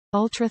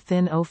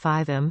Ultra-thin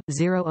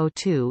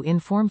 05mm-002 in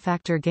form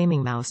factor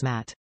gaming mouse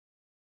mat.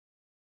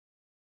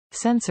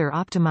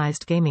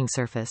 Sensor-optimized gaming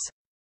surface.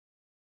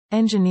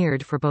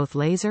 Engineered for both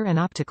laser and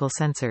optical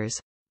sensors.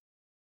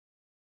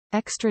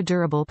 Extra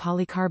durable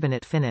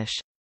polycarbonate finish.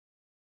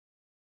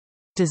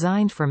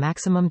 Designed for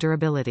maximum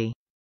durability.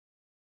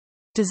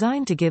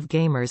 Designed to give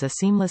gamers a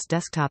seamless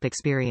desktop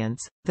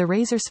experience, the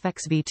Razer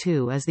Sphex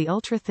V2 is the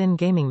ultra-thin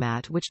gaming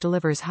mat which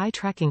delivers high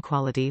tracking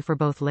quality for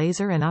both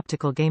laser and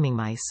optical gaming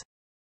mice.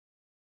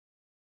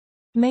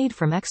 Made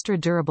from extra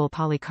durable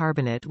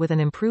polycarbonate with an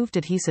improved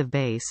adhesive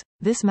base,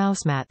 this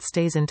mouse mat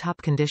stays in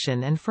top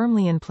condition and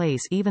firmly in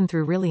place even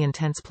through really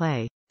intense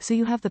play, so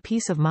you have the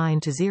peace of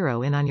mind to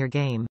zero in on your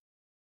game.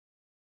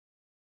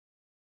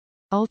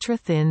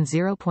 Ultra-thin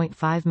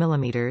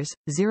 0.5mm,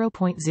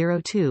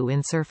 0.02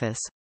 in surface.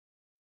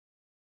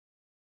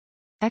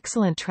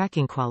 Excellent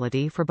tracking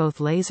quality for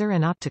both laser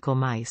and optical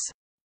mice.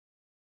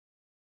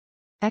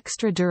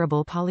 Extra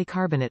durable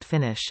polycarbonate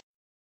finish.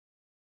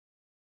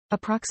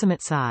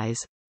 Approximate size,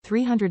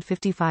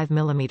 355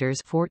 mm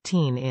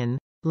 14 in,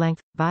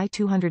 length, by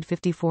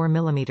 254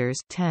 mm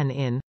 10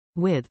 in,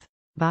 width,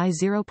 by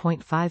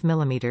 0.5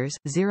 mm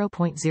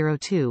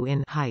 0.02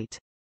 in height.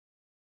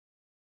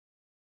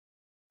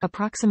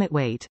 Approximate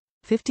weight,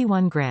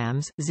 51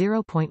 grams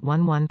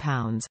 0.11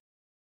 pounds.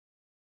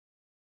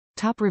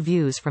 Top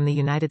reviews from the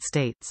United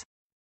States.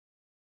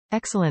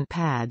 Excellent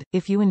pad,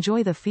 if you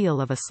enjoy the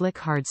feel of a slick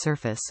hard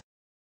surface.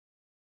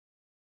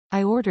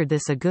 I ordered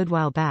this a good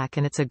while back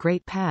and it's a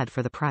great pad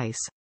for the price.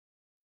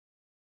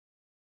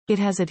 It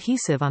has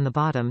adhesive on the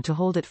bottom to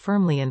hold it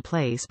firmly in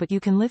place, but you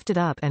can lift it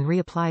up and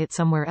reapply it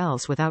somewhere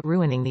else without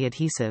ruining the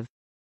adhesive.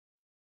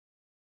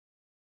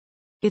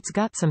 It's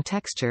got some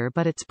texture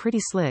but it's pretty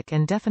slick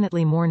and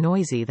definitely more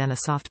noisy than a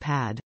soft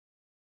pad.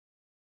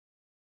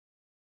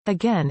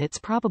 Again, it's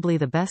probably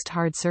the best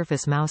hard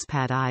surface mouse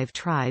pad I've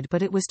tried,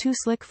 but it was too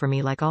slick for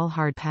me. Like all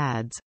hard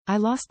pads, I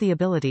lost the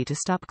ability to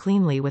stop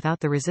cleanly without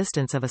the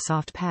resistance of a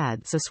soft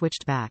pad, so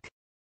switched back.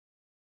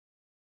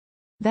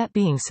 That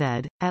being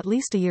said, at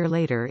least a year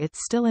later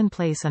it's still in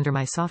place under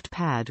my soft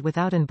pad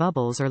without any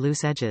bubbles or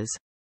loose edges.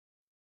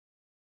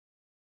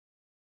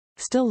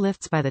 Still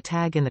lifts by the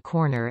tag in the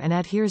corner and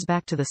adheres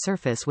back to the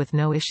surface with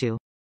no issue.